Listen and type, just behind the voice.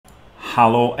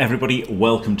Hello everybody,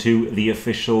 welcome to the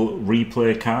official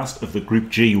replay cast of the Group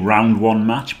G Round 1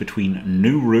 match between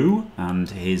Nourrou and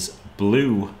his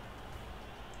blue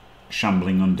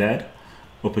Shambling Undead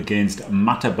up against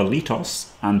Matabalitos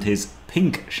and his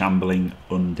pink Shambling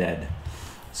Undead.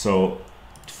 So,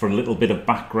 for a little bit of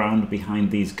background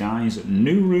behind these guys,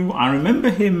 Nourrou, I remember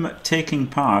him taking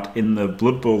part in the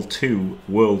Blood Bowl 2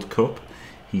 World Cup.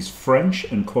 He's French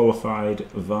and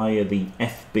qualified via the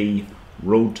FB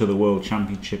Road to the World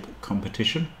Championship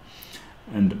competition,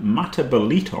 and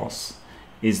Matabalitos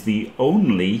is the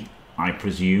only, I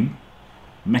presume,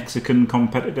 Mexican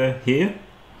competitor here,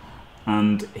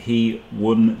 and he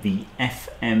won the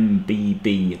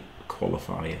FMBB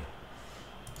qualifier.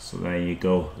 So there you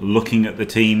go. Looking at the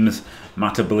teams,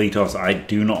 Matabalitos, I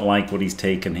do not like what he's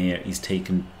taken here. He's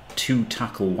taken 2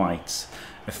 tackle whites.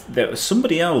 If there was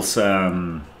somebody else,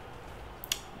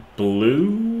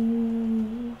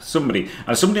 Somebody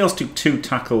else took 2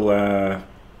 tackle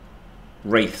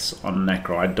wraiths on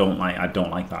Necro. I don't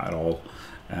like that at all.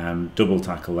 Double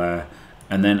tackle there,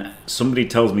 and then somebody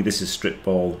tells me this is strip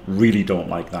ball. Really don't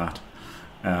like that.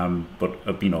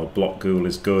 But you know, block ghoul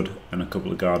is good, and a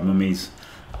couple of guard mummies.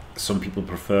 Some people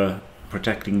prefer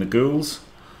protecting the ghouls.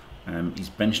 He's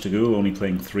benched a ghoul, only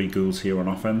playing 3 ghouls here on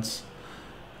offense,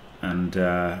 and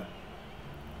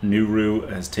Nourrou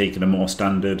has taken a more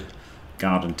standard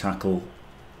guard and tackle,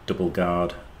 double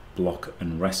guard, block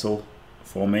and wrestle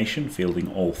formation,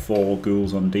 fielding all 4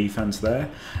 ghouls on defense there.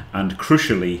 And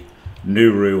crucially,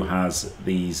 Nourrou has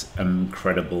these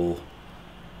incredible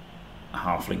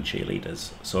halfling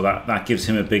cheerleaders, so that gives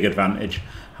him a big advantage.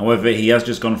 However, he has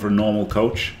just gone for a normal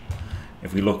coach.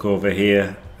 If we look over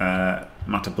here,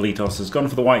 Matabalitos has gone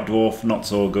for the white dwarf, not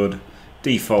so good.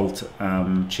 Default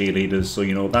cheerleaders, so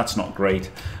you know that's not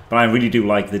great, but I really do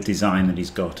like the design that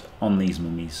he's got on these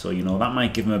mummies, so you know that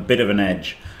might give him a bit of an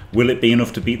edge. Will it be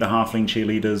enough to beat the halfling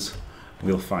cheerleaders?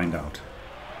 We'll find out.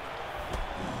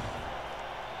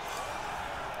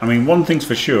 I mean, one thing's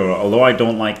for sure, although I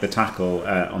don't like the tackle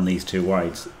on these 2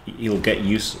 whites, he'll get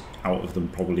use out of them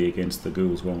probably against the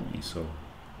ghouls, won't he? So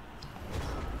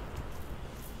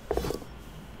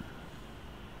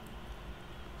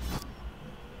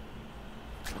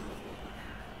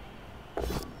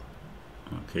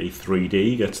okay,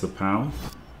 3D gets the POW.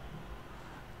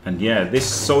 And yeah, this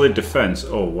solid defense,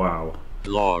 oh wow.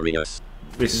 Glorious.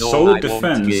 This solid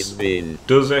defense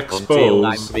does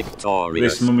expose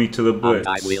this mummy to the blitz.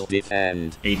 I will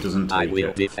defend. He doesn't take it. I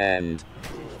will defend.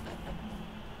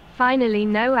 Finally,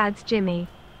 no ads, Jimmy.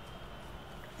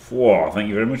 Whoa, thank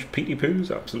you very much. Petey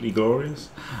Poo's absolutely glorious.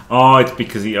 Oh, it's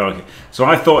because he... Okay. So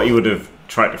I thought he would have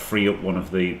tried to free up one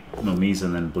of the mummies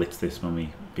and then blitz this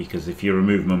mummy. Because if you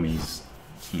remove mummies,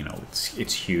 you know,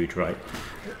 it's huge, right?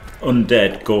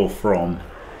 Undead go from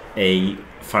a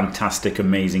fantastic,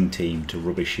 amazing team to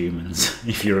rubbish humans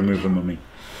if you remove a mummy.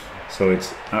 So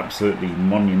it's absolutely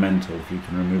monumental if you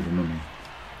can remove a mummy.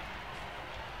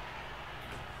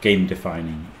 Game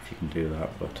defining if you can do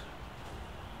that, but...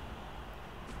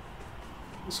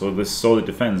 So this solid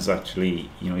defense actually,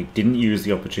 you know, he didn't use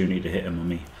the opportunity to hit a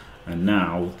mummy. And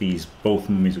now these both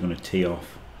mummies are going to tee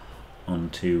off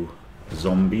onto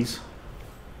zombies.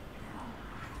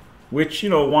 Which, you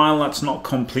know, while that's not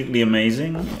completely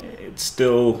amazing, it's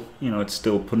still, you know, it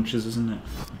still punches, isn't it?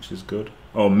 Which is good.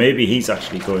 Oh, maybe he's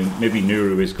actually going, maybe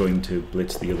Nourrou is going to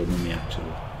blitz the other mummy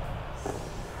actually.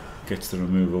 Gets the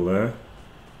removal there.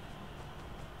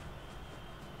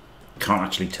 Can't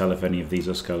actually tell if any of these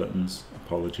are skeletons.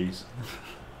 Apologies.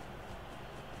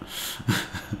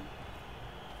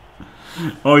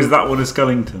 Oh, is that one a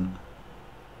skeleton?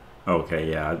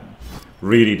 Okay, yeah. I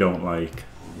really don't like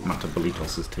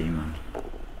Matabalitos' team, man.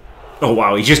 Oh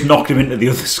wow, he just knocked him into the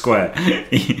other square.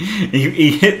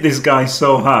 He hit this guy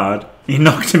so hard, he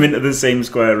knocked him into the same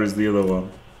square as the other one.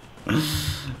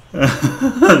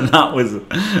 that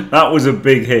was a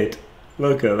big hit.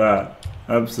 Look at that.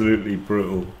 Absolutely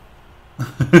brutal.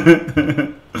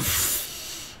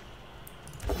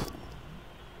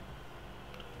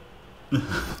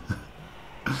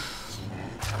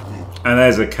 And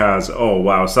there's a Kaz. Oh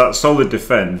wow, so that solid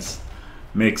defense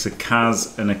makes a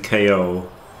Kaz and a KO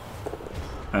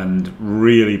and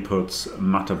really puts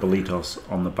Matabalitos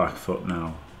on the back foot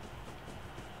now.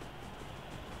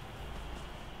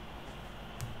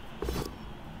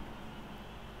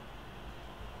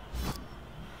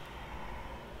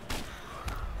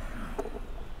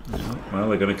 Well,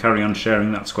 they're going to carry on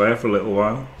sharing that square for a little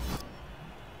while.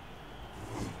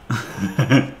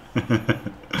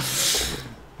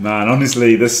 Man,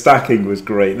 honestly, the stacking was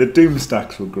great. The Doom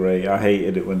stacks were great. I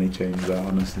hated it when they changed that,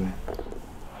 honestly.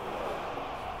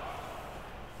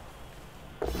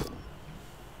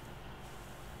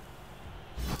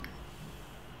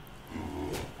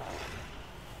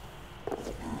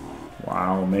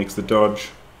 makes the dodge.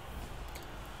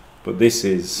 But this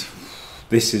is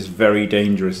very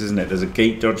dangerous, isn't it? There's a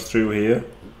gate dodge through here.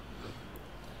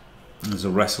 There's a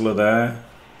wrestler there.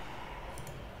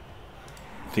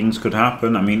 Things could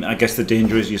happen. I mean, I guess the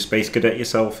danger is you space cadet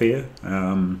yourself here.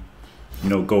 You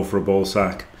know, go for a ball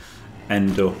sack,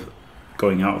 end up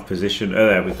going out of position. Oh,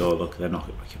 there we go. Look, they're not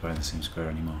occupying the same square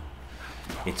anymore.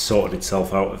 It sorted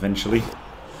itself out eventually.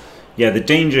 Yeah, the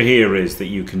danger here is that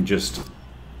you can just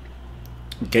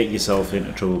get yourself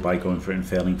into trouble by going for it and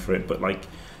failing for it. But like,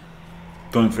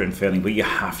 going for it and failing, but you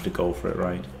have to go for it,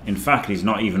 right? In fact, he's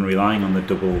not even relying on the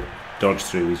double dodge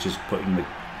through. He's just putting the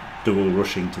double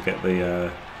rushing to get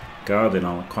the guard in.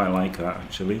 I quite like that,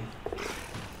 actually.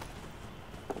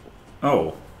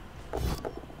 Oh.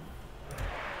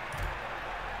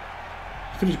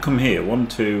 He could have come here. 1,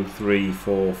 2, 3,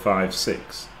 4, 5,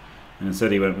 6. And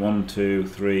instead he went 1, 2,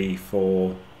 3,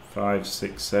 4, 5,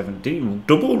 6, 7. Did he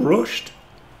double rushed?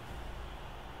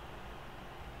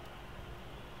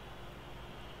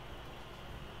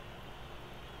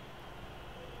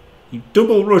 He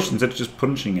double rushed instead of just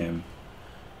punching him.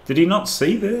 Did he not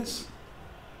see this?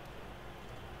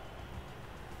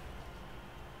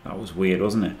 That was weird,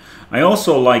 wasn't it? I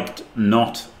also liked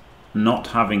not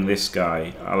having this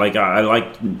guy. I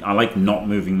like not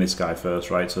moving this guy first,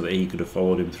 right, so that he could have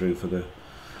followed him through for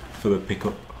the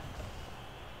pickup.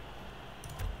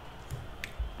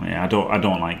 Yeah, I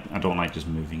don't like just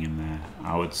moving him there.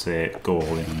 I would say go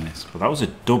all in on this, but that was a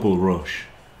double rush.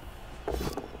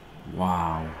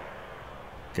 Wow.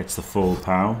 Gets the full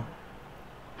pow.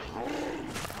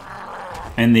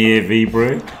 And the AV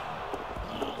break.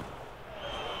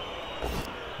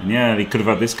 And yeah, he could have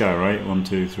had this guy, right? 1,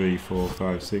 2, 3, 4,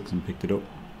 5, 6 and picked it up.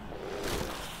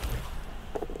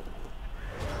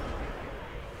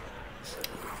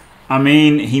 I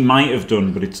mean, he might have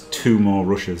done, but it's 2 more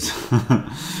rushes.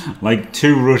 Like,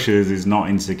 2 rushes is not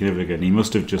insignificant. He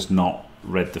must have just not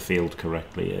read the field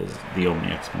correctly, is the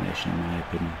only explanation in my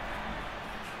opinion.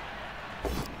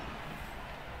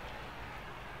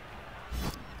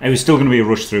 It was still going to be a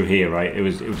rush through here, right? It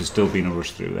would have still been a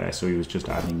rush through there, so he was just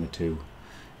adding the 2.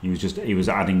 He was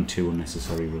adding 2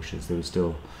 unnecessary rushes. There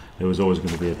was always going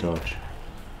to be a dodge.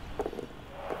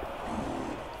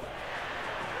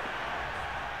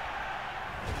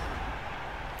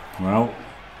 Well,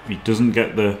 he doesn't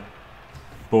get the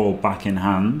ball back in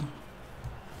hand,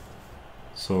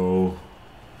 so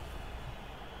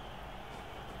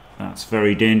that's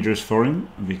very dangerous for him,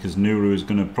 because Nourrou is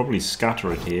going to probably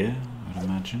scatter it here, I'd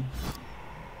imagine.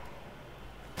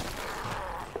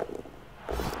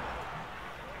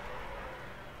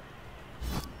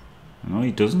 No,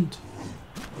 he doesn't.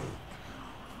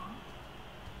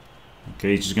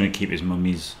 Okay, he's just going to keep his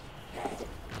mummies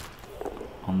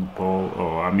on the ball.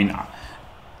 Oh, I mean,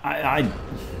 I'm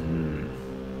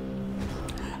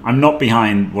not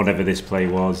behind whatever this play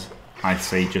was. I'd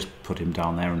say just put him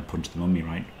down there and punch the mummy,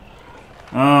 right?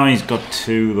 Oh, he's got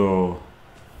 2 though.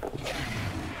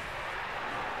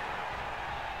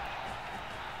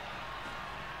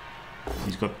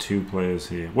 He's got 2 players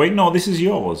here. Wait, no, this is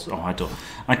yours. Oh,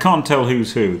 I can't tell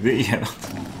who's who. Yeah.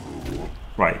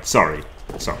 Right, sorry.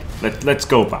 Let's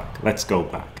go back. Let's go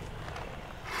back.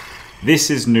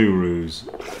 This is Nourou's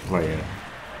player.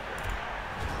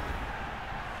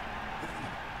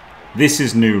 This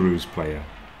is Nourou's player.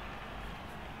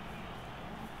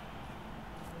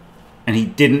 And he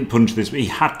didn't punch this. He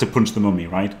had to punch the mummy,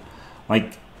 right?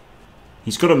 Like,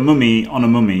 he's got a mummy on a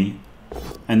mummy,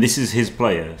 and this is his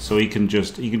player, so he can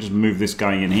just move this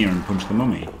guy in here and punch the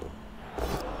mummy.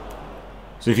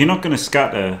 So if you're not going to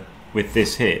scatter with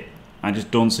this hit, I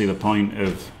just don't see the point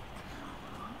of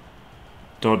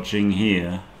dodging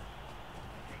here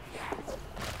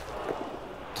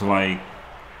to, like,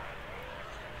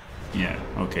 yeah,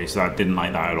 okay, so I didn't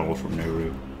like that at all from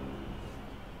Nourrou.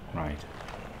 Right.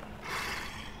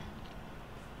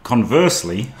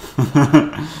 Conversely,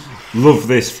 love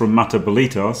this from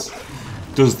Matabalitos,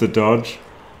 does the dodge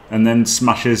and then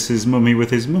smashes his mummy with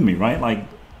his mummy, right? Like,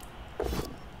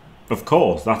 of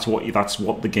course, that's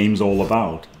what the game's all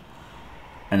about.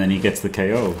 And then he gets the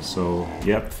KO. So,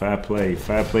 yep, fair play to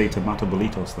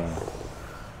Matabalitos there.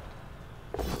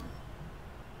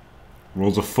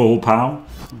 Rolls a full pow.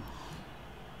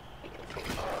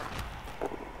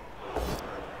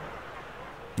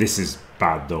 This is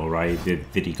bad though, right? Did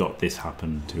he got this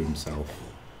happen to himself?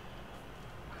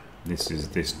 This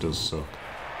does suck.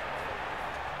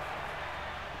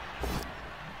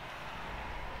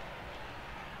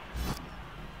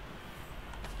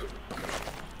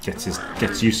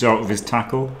 Gets use out of his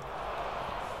tackle.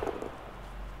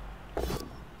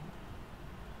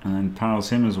 And then then powers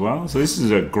him as well. So this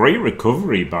is a great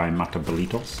recovery by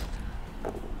Matabalitos.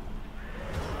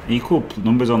 Equal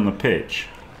numbers on the pitch,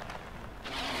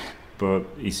 but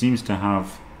he seems to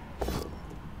have a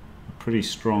pretty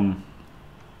strong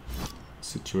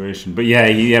situation. But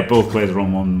yeah, both players are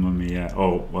on one mummy. Yeah.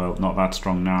 Oh well, not that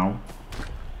strong now.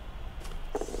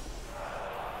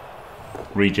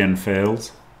 Regen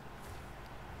fails.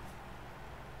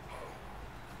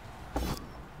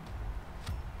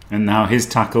 And now his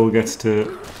tackle gets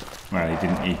to, well, he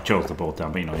didn't. He chose the ball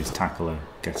down, but you know his tackler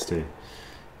gets to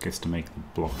make the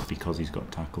block because he's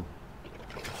got tackle.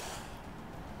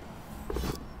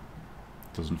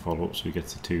 Doesn't follow up, so he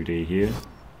gets a 2D here.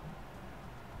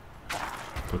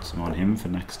 Puts him on him for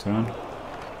next turn.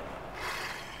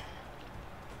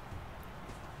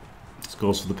 This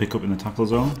goes for the pickup in the tackle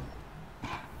zone.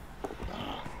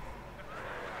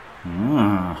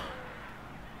 Ah.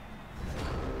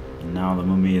 And now the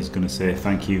mummy is going to say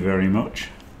thank you very much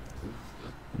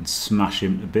and smash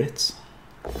him to bits.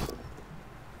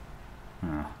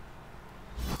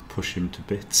 Push him to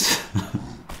bits.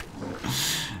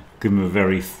 Give him a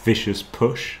very vicious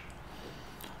push.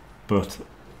 But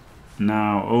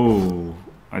now, oh,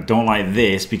 I don't like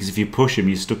this because if you push him,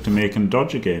 you're stuck to make him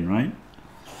dodge again, right?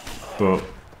 But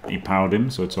he powered him,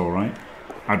 so it's all right.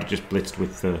 I'd have just blitzed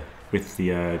with the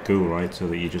ghoul, right, so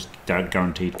that you just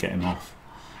guaranteed get him off,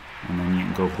 and then you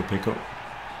can go for the pickup.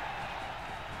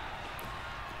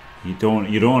 You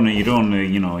don't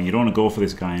want to go for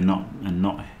this guy and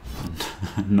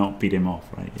not beat him off,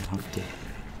 right? You have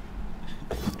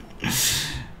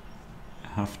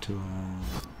to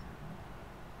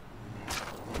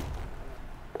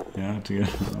get out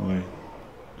of the way.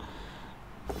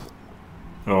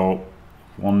 Oh,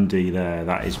 1D there.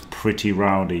 That is pretty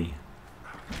rowdy.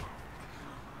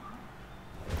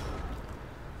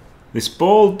 This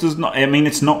ball does not. I mean,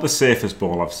 it's not the safest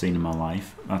ball I've seen in my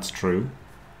life. That's true.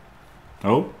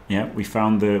 Oh, yeah, we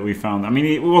found. I mean,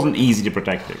 it wasn't easy to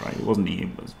protect it, right? It was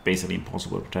basically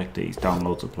impossible to protect it. He's down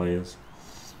loads of players.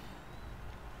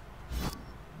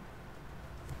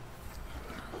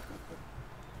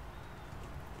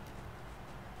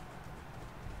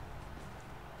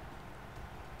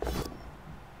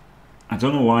 I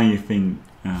don't know why you think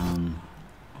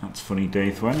that's funny,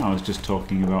 Dave. When I was just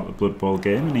talking about the Blood Bowl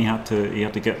game, and he had to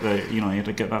get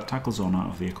that tackle zone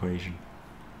out of the equation.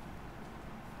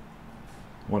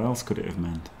 What else could it have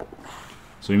meant?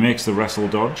 So he makes the wrestle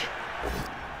dodge.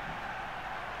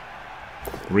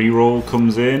 Reroll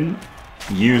comes in,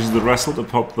 uses the wrestle to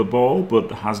pop the ball, but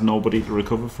has nobody to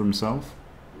recover for himself.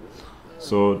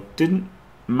 So it didn't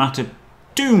matter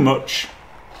too much,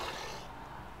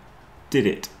 did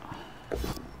it?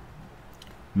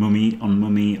 Mummy on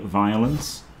mummy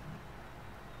violence.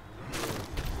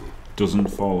 Doesn't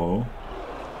follow.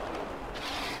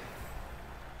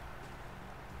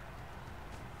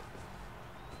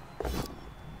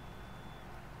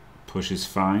 Push is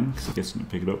fine because he gets to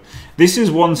pick it up. This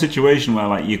is one situation where,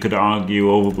 like, you could argue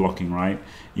overblocking, right?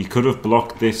 You could have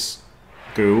blocked this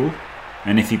ghoul,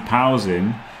 and if he powers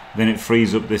him, then it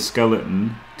frees up this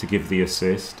skeleton to give the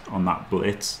assist on that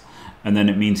blitz, and then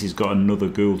it means he's got another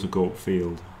ghoul to go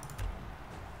upfield.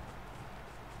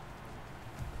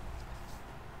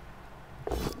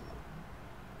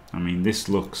 I mean, this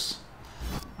looks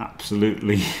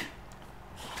absolutely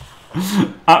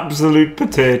absolute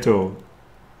potato.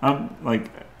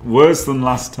 Like worse than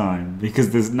last time,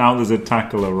 because there's a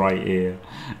tackler right here,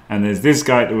 and there's this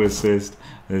guy to assist,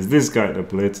 there's this guy to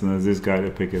blitz, and there's this guy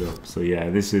to pick it up. So yeah,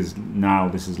 this is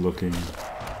looking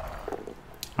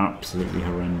absolutely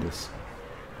horrendous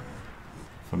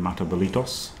for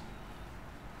Matabalitos.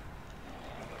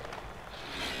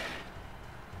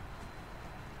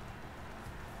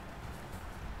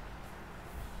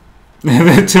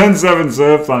 The turn 7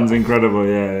 surf plan's incredible,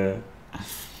 yeah.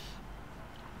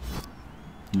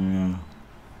 Yeah.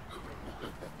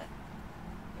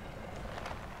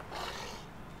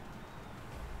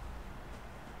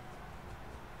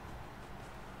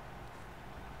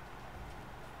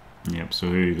 Yep, so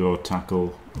here you go,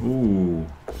 tackle. Ooh.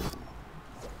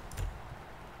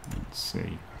 Let's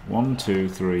see. 1, 2,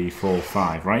 3, 4,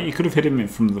 5, right? You could have hit him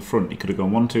from the front. You could have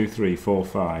gone 1, 2, 3, 4,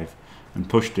 5 and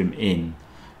pushed him in.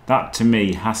 That, to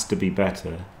me, has to be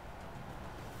better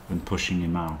than pushing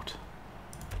him out.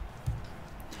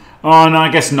 Oh, no, I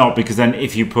guess not, because then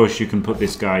if you push, you can put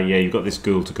this guy... Yeah, you've got this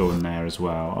ghoul to go in there as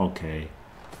well. Okay.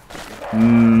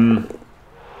 I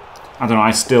don't know, I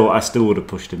still would have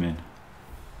pushed him in,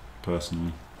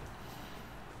 personally.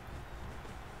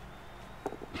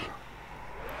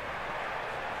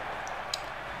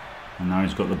 And now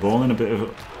he's got the ball in a bit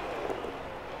of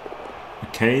a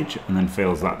cage and then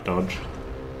fails that dodge.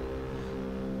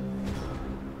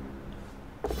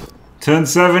 Turn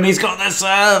 7, he's got the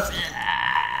serve!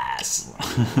 Yes!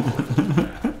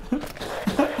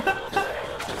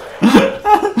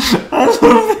 I love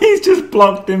that he's just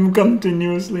blocked him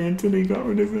continuously until he got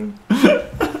rid of him.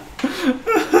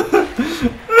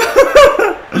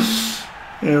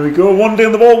 Here we go, one day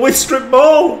on the ball with strip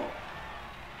ball!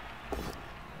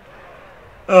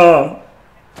 Oh.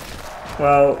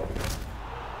 Well.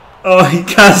 Oh, he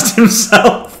cast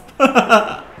himself!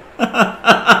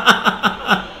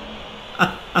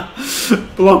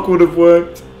 Block would have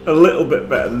worked a little bit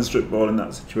better than strip ball in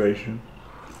that situation.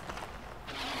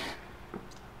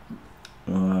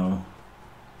 Wow.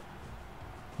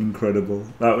 Incredible.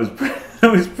 That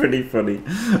was pretty funny.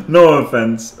 No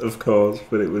offense, of course,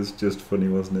 but it was just funny,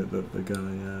 wasn't it, that the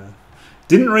guy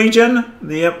didn't regen?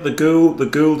 Yep, the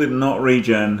ghoul did not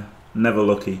regen. Never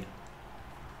lucky.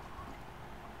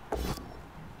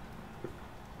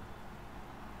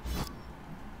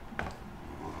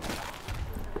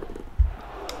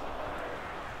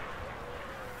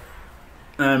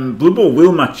 Blood Bowl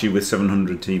will match you with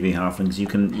 700 TV halflings. You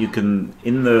can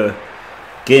in the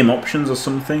game options or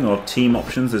something, or team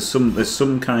options. There's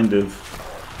some kind of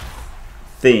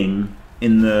thing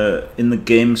in the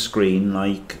game screen,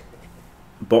 like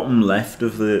bottom left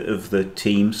of the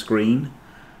team screen.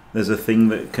 There's a thing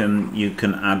that you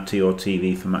can add to your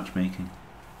TV for matchmaking.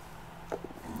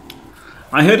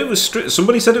 I heard it was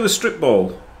somebody said it was strip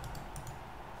ball.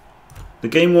 The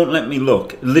game won't let me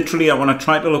look. Literally, when I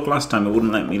tried to look last time, it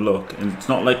wouldn't let me look. And it's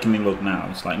not letting me look now.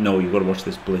 It's like, no, you've got to watch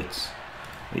this blitz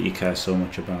that you care so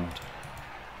much about.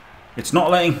 It's not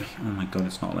letting me... Oh my god,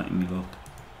 it's not letting me look.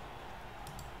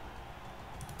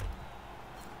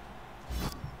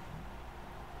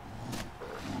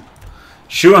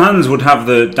 Sure Hands would have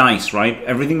the dice, right?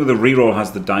 Everything with a reroll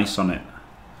has the dice on it.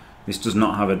 This does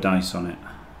not have a dice on it.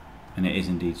 And it is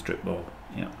indeed strip ball.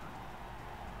 Yeah.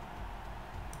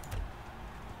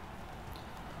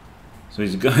 So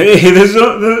he's got, hey,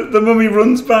 the mummy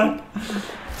runs back.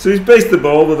 So he's based the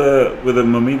ball with a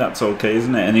mummy. That's okay,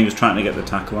 isn't it? And he was trying to get the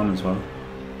tackle on as well.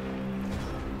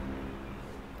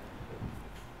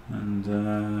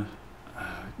 And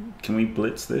can we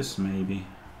blitz this? Maybe.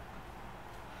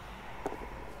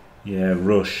 Yeah,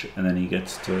 rush, and then he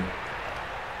gets to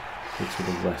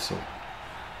the wrestle.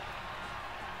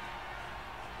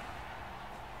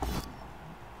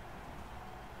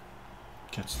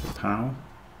 Gets the pow.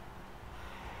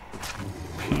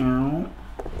 Pew.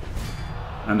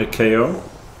 And a KO.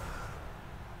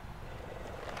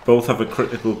 Both have a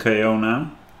critical KO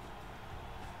now.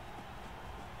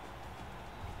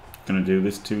 Gonna do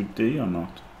this 2D or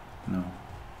not? No.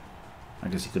 I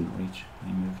guess he couldn't reach.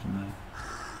 He moved him there.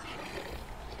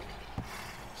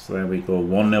 So there we go.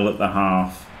 1-0 at the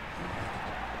half.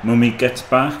 Mummy gets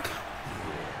back.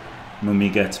 Mummy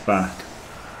gets back.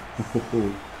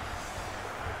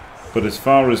 But as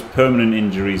far as permanent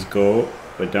injuries go,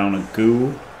 we're down a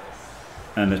ghoul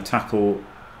and a tackle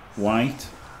white,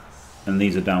 and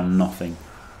these are down nothing.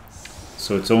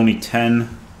 So it's only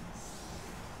 10.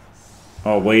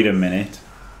 Oh, wait a minute.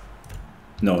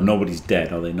 No, nobody's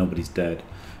dead, are they? Nobody's dead.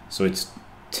 So it's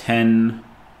 10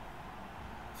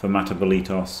 for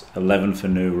Matabalitos, 11 for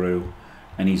Nourrou,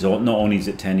 and he's not only is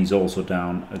it 10, he's also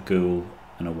down a ghoul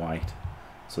and a white.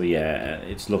 So yeah,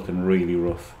 it's looking really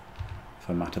rough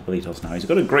for Matabalitos now. He's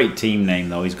got a great team name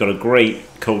though. He's got a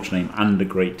great coach name and a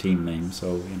great team name,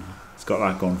 so you know he's got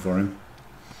that going for him.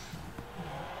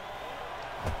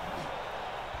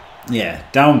 Yeah,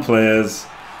 down players,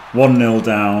 1-0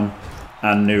 down,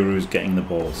 and Nourou's getting the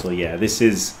ball. So yeah, this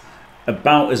is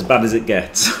about as bad as it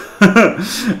gets.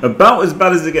 About as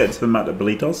bad as it gets for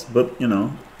Matabalitos, but you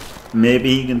know,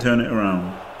 maybe he can turn it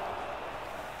around.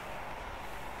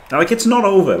 Like, it's not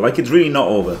over. Like, it's really not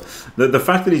over. The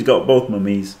fact that he's got both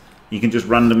mummies, he can just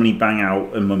randomly bang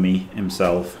out a mummy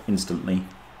himself instantly,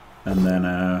 and then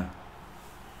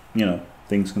you know,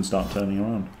 things can start turning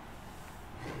around.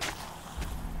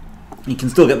 He can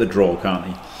still get the draw, can't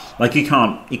he? Like, he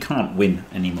can't win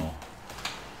anymore.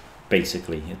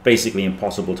 Basically, it's basically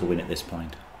impossible to win at this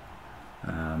point.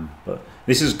 But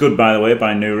this is good, by the way,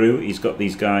 by Nourrou. He's got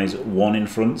these guys 1 in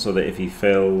front, so that if he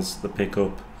fails the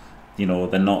pickup, you know,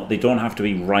 they don't have to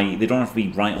be right. They don't have to be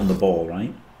right on the ball,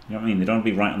 right? You know what I mean? They don't have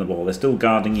to be right on the ball. They're still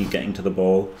guarding you getting to the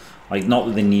ball. Like, not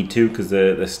that they need to, because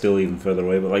they're still even further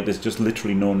away. But like, there's just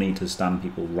literally no need to stand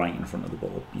people right in front of the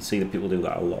ball. You see that people do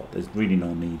that a lot. There's really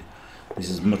no need. This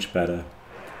is much better.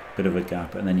 Bit of a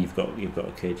gap, and then you've got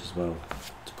a cage as well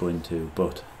to go into.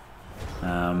 But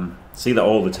see that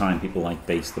all the time. People like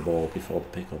base the ball before the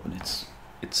pickup, and it's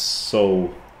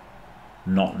so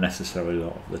Not necessarily a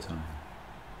lot of the time.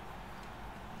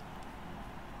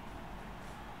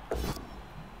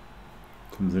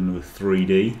 Comes in with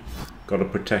 3D. Got to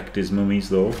protect his mummies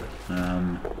though.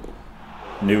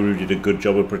 Nourrou did a good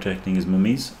job of protecting his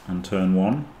mummies on turn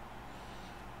 1.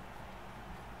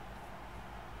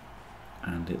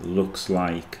 And it looks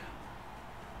like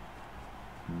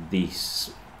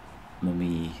this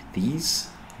mummy is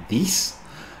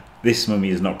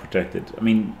not protected. I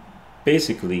mean,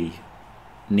 basically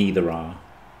neither are,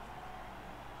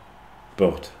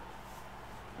 but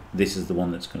this is the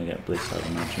one that's going to get blitzed, I'd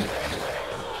imagine.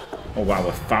 Oh wow,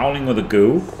 we're fouling with a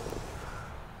ghoul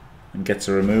and gets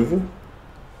a removal.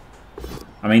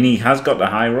 I mean, he has got the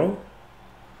high roll,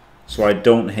 so I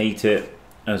don't hate it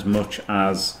as much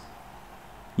as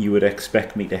you would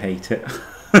expect me to hate it.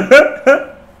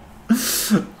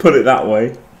 Put it that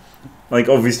way. Like,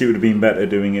 obviously it would have been better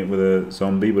doing it with a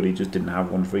zombie, but he just didn't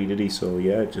have one free, did he? So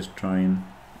yeah, just try and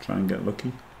get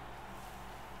lucky.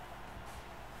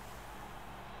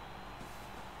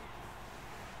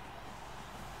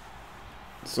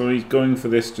 So he's going for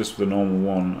this just for the normal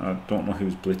one. I don't know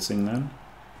who's blitzing then.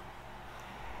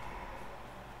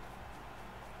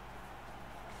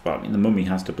 But I mean, the mummy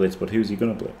has to blitz, but who's he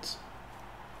going to blitz?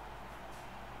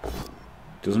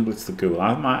 Doesn't blitz the ghoul.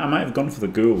 I might have gone for the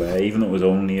ghoul there, even though it was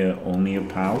only a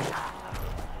POW.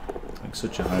 Like,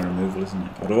 such a high removal, isn't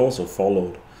it? I'd have also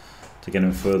followed to get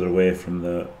him further away from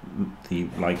the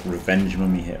like revenge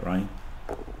mummy hit, right?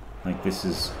 Like, this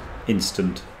is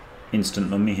instant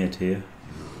mummy hit here.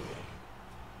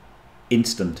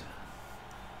 Instant.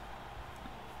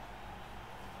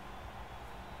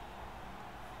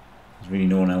 There's really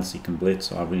no one else he can blitz,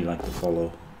 so I really like to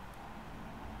follow.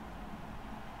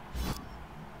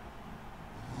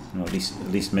 No, at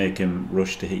least make him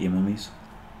rush to hit your mummies.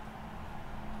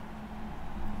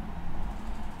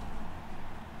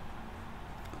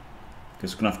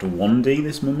 Guess we're gonna have to 1D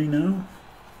this mummy now.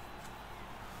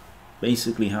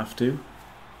 Basically have to.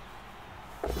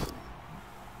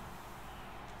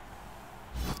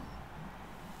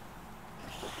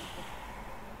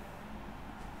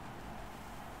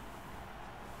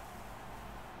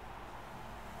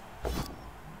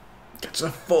 Gets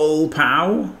a full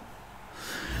POW.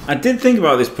 I did think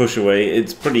about this push away.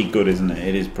 It's pretty good, isn't it?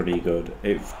 It is pretty good.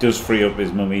 It does free up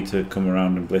his mummy to come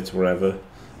around and blitz wherever,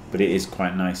 but it is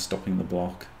quite nice stopping the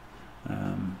block.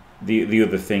 The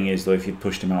other thing is though, if you'd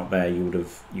pushed him out there, you would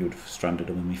have stranded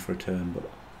a mummy for a turn, but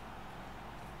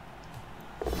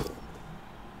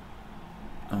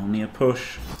only a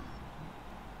push.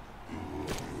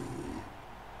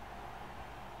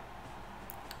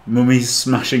 Mummies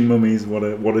smashing mummies. What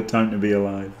a time to be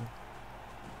alive.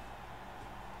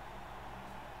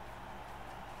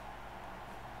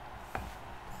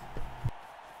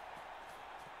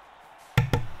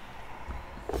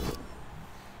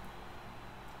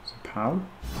 POW.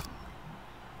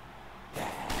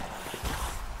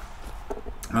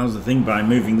 That was the thing, by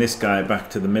moving this guy back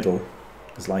to the middle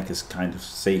as like his kind of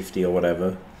safety or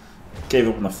whatever, gave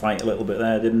up on the fight a little bit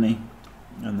there, didn't he?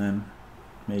 And then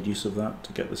made use of that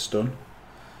to get the stun,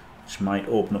 which might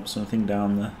open up something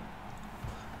down the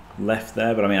left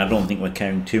there, but I mean, I don't think we're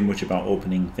caring too much about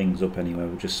opening things up anyway.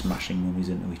 We're just smashing mummies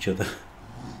into each other.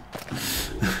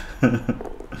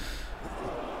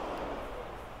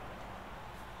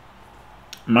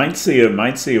 Might see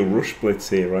a rush blitz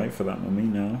here, right, for that mummy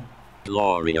now.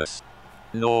 Glorious.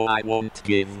 No, I won't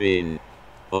give in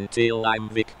until I'm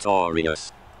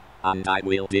victorious. And I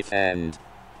will defend.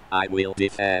 I will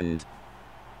defend.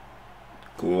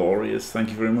 Glorious. Thank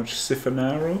you very much,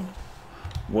 Sifonero.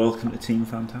 Welcome to Team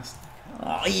Fantastic.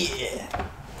 Oh yeah.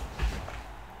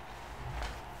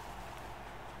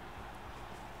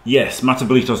 Yes,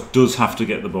 Matabalitos does have to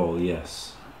get the ball,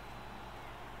 yes.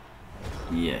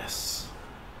 Yes.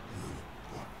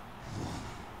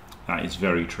 That is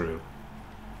very true.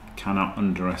 Cannot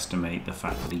underestimate the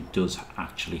fact that he does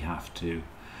actually have to.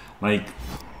 Like,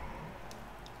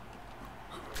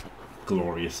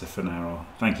 glorious Sifonero.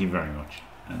 Thank you very much.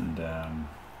 And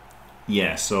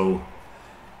yeah, so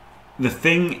the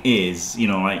thing is, you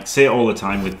know, I say it all the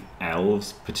time with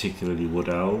elves, particularly wood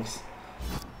elves.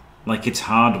 Like, it's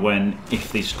hard when,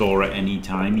 if they score at any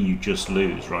time, you just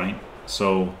lose, right?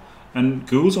 So, and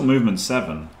ghouls are movement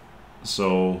 7,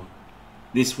 so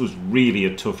this was really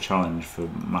a tough challenge for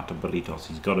Matabalitos.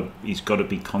 He's got to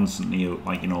be constantly,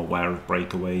 like, you know, aware of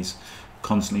breakaways,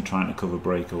 constantly trying to cover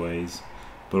breakaways,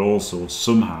 but also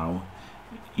somehow,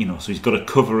 you know, so he's got to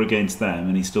cover against them,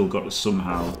 and he's still got to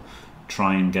somehow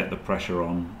try and get the pressure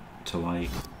on to, like,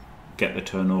 get the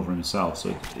turnover himself.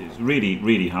 So it's really,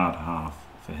 really hard half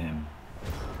for him.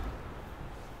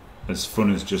 as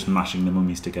fun as just mashing the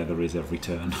mummies together is every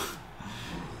turn.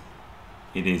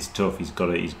 It is tough. He's got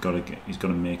to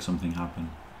make something happen.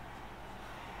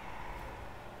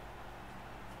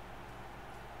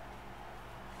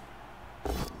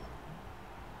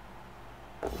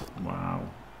 Wow.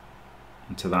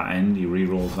 And to that end, he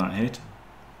re-rolls that hit.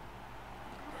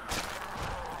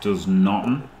 Does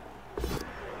nothing.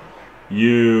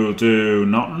 You do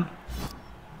nothing.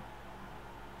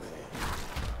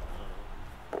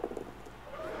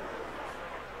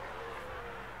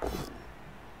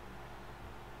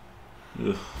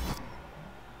 Ugh.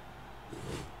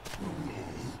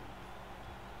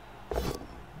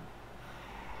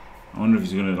 I wonder if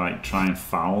he's going to like try and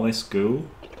foul this ghoul.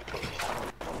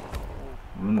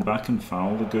 Run back and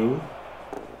foul the ghoul.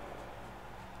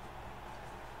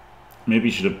 Maybe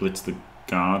he should have blitzed the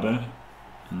Garda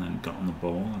and then got on the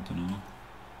ball. I don't know.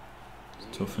 It's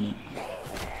tough, isn't it?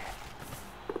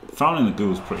 Fouling the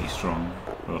ghoul's pretty strong,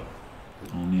 but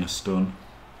only a stun.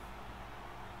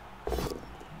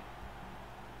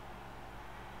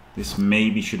 This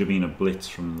maybe should have been a blitz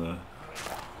from the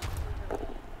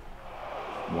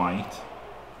white,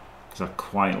 because I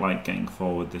quite like getting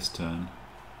forward this turn.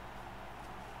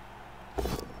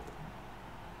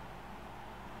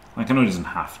 Like, I know he doesn't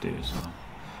have to, so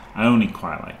I only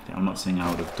quite liked it. I'm not saying I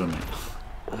would have done it,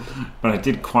 but I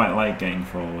did quite like getting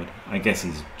forward. I guess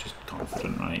he's just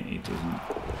confident, right? He doesn't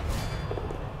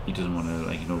want to,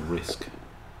 like, you know, risk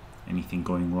anything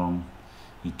going wrong.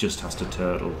 He just has to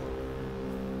turtle.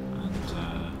 And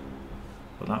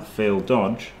but that failed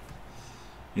dodge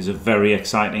is a very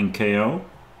exciting KO.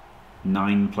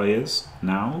 9 players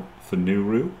now for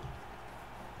Nourrou.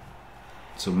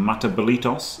 So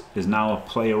Matabalitos is now a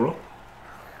player up.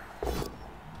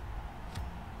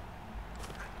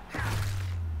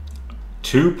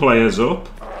 Two players up.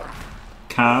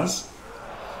 Kaz.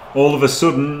 All of a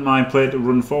sudden, my play to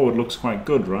run forward looks quite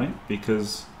good, right?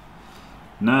 Because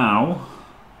now,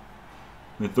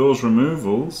 with those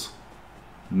removals,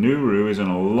 Nourrou is in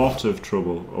a lot of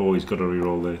trouble. Oh, he's got to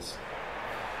reroll this.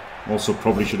 Also,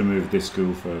 probably should have moved this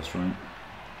ghoul first, right?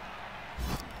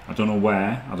 I don't know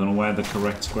where the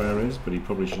correct square is, but he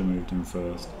probably should have moved him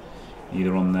first.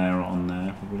 Either on there or on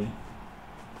there, probably.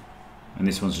 And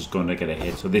this one's just going to get a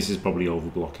hit, so this is probably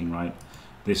overblocking, right?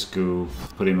 This ghoul,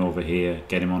 put him over here,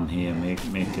 get him on here, make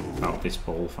it about this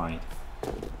ball fight.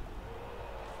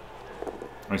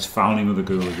 Oh, he's fouling with the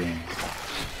ghoul again.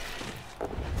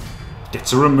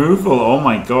 Gets a removal, oh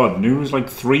my god, Nourou's like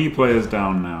 3 players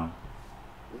down now.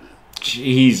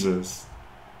 Jesus.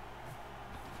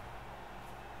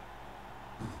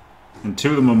 And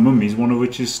 2 of them are mummies, one of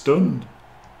which is stunned.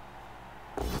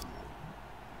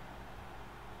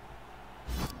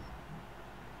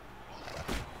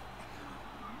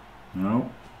 No.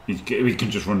 He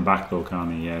can just run back though,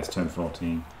 can't he? Yeah, it's turn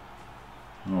 14.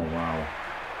 Oh, wow.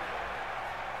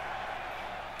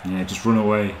 Yeah, just run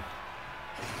away.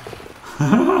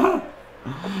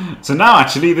 So now,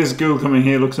 actually, this ghoul coming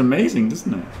here looks amazing,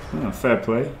 doesn't it? Oh, fair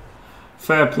play.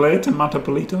 Fair play to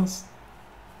Matabalitos.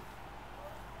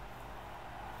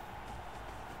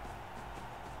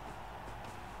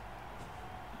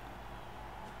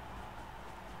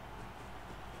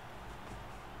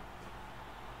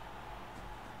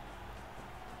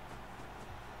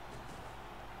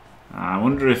 I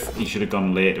wonder if he should have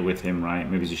gone later with him, right?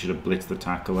 Maybe he should have blitzed the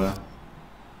tackler.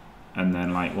 And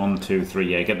then like 1, 2,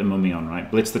 3, yeah, get the mummy on,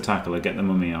 right? Blitz the tackler, get the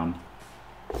mummy on.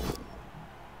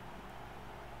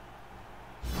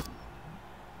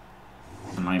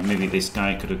 And like maybe this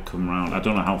guy could have come round. I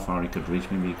don't know how far he could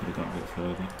reach, maybe he could have got a bit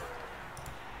further.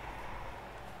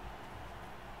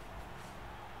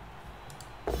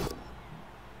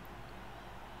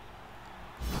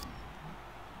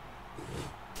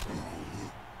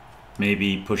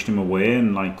 Maybe he pushed him away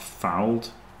and like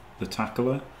fouled the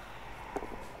tackler.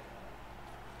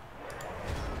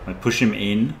 Like push him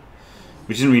in,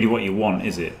 which isn't really what you want,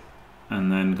 is it?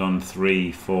 And then gone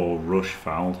 3, 4, rush,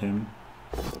 fouled him.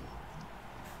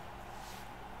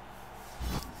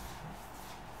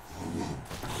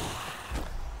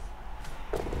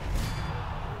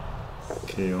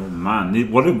 Okay, oh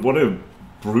man, what a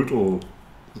brutal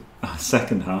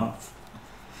second half.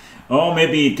 Oh,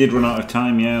 maybe he did run out of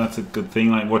time. Yeah, that's a good thing.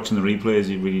 Like watching the replays,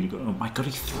 you really go, oh my god,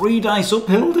 he 3 dice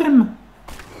upheld him.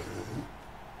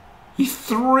 He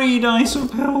 3 dice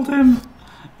upheld him.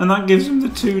 And that gives him the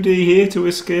 2D here to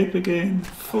escape again.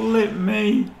 Flip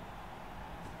me.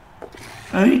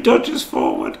 And he dodges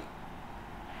forward.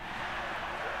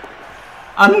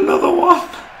 And another one.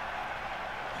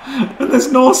 And there's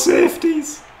no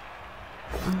safeties.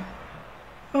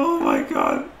 Oh my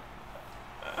god.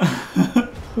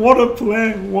 What a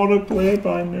play! What a play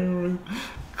by Nourrou.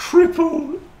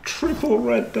 Triple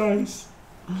red dice.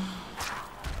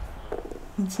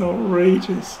 That's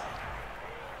outrageous.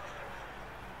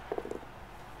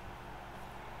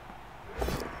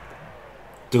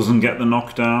 Doesn't get the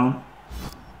knockdown,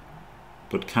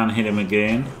 but can hit him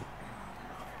again.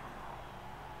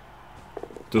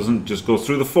 Doesn't, just go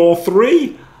through the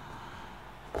 4-3.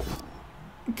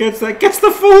 Gets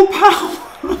the full power.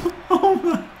 Oh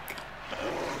my god.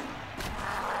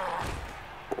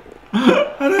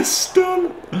 And a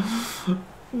stun.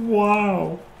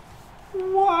 Wow.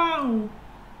 Wow.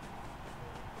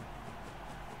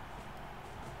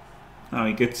 Now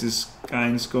he gets his guy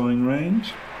in scoring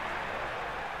range.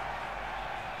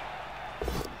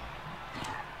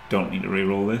 Don't need to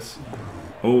reroll this.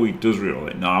 Oh, he does reroll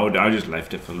it. No, I just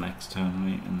left it for the next turn,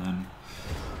 right? And then,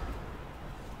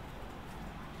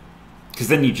 because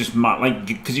then you just might, like,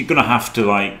 because you're gonna have to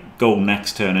like go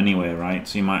next turn anyway, right?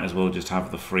 So you might as well just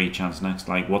have the free chance next.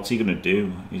 Like, what's he gonna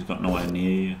do? He's got nowhere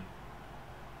near you.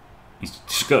 He's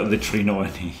just got literally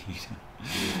nowhere near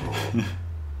you.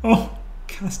 Oh,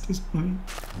 cast his mummy.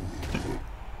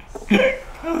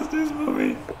 Cast his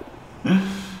mummy.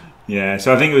 Yeah,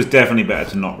 so I think it was definitely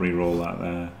better to not re-roll that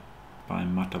there by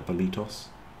Matabalitos.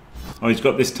 Oh, he's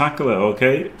got this tackler,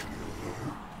 okay.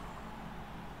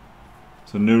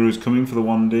 So Nourou's coming for the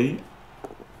 1D.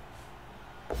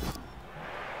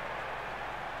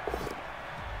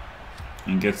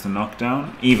 And gets the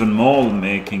knockdown. Even more than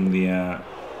making the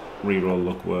re-roll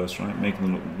look worse, right?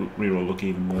 Making the re-roll look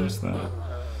even worse there.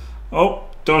 Oh,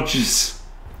 dodges.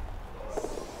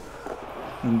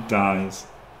 And dies.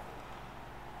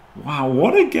 Wow,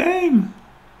 what a game!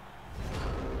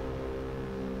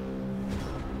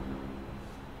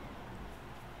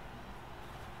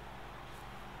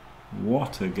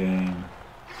 What a game.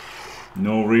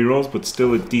 No rerolls, but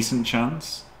still a decent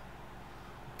chance.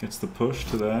 Gets the push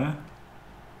to there.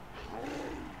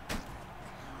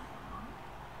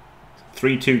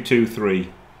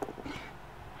 3-2-2-3.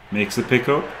 Makes the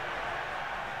pickup.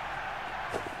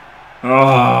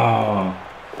 Oh!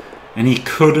 And he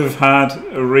could have had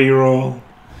a reroll.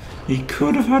 He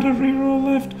could have had a reroll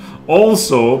left.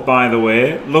 Also, by the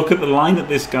way, look at the line that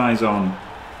this guy's on.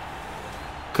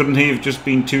 Couldn't he have just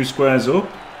been 2 squares up?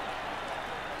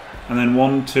 And then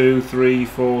 1, 2, 3,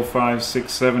 4, 5,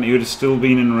 6, 7. He would have still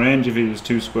been in range if he was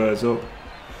 2 squares up.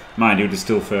 Mind, he would have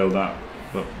still failed that.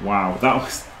 But wow, that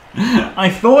was... I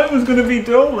thought it was going to be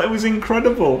dull. It was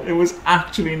incredible. It was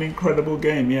actually an incredible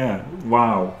game, yeah.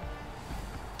 Wow.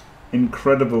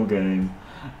 Incredible game.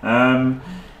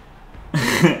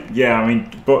 Yeah, I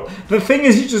mean, but the thing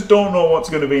is, you just don't know what's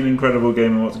going to be an incredible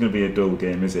game and what's going to be a dull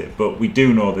game, is it? But we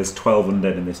do know there's 12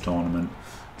 undead in this tournament,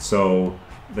 so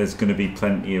there's going to be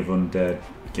plenty of undead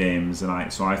games,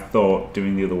 and so I thought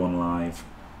doing the other one live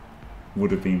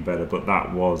would have been better, but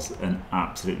that was an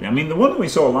absolutely... I mean, the one that we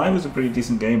saw live was a pretty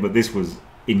decent game, but this was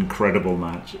incredible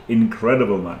match,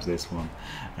 this one.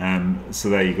 So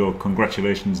there you go.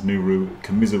 Congratulations, Nourrou.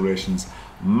 Commiserations,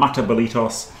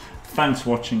 Matabalitos. Thanks for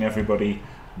watching, everybody.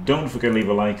 Don't forget to leave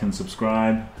a like and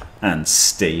subscribe, and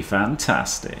stay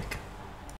fantastic.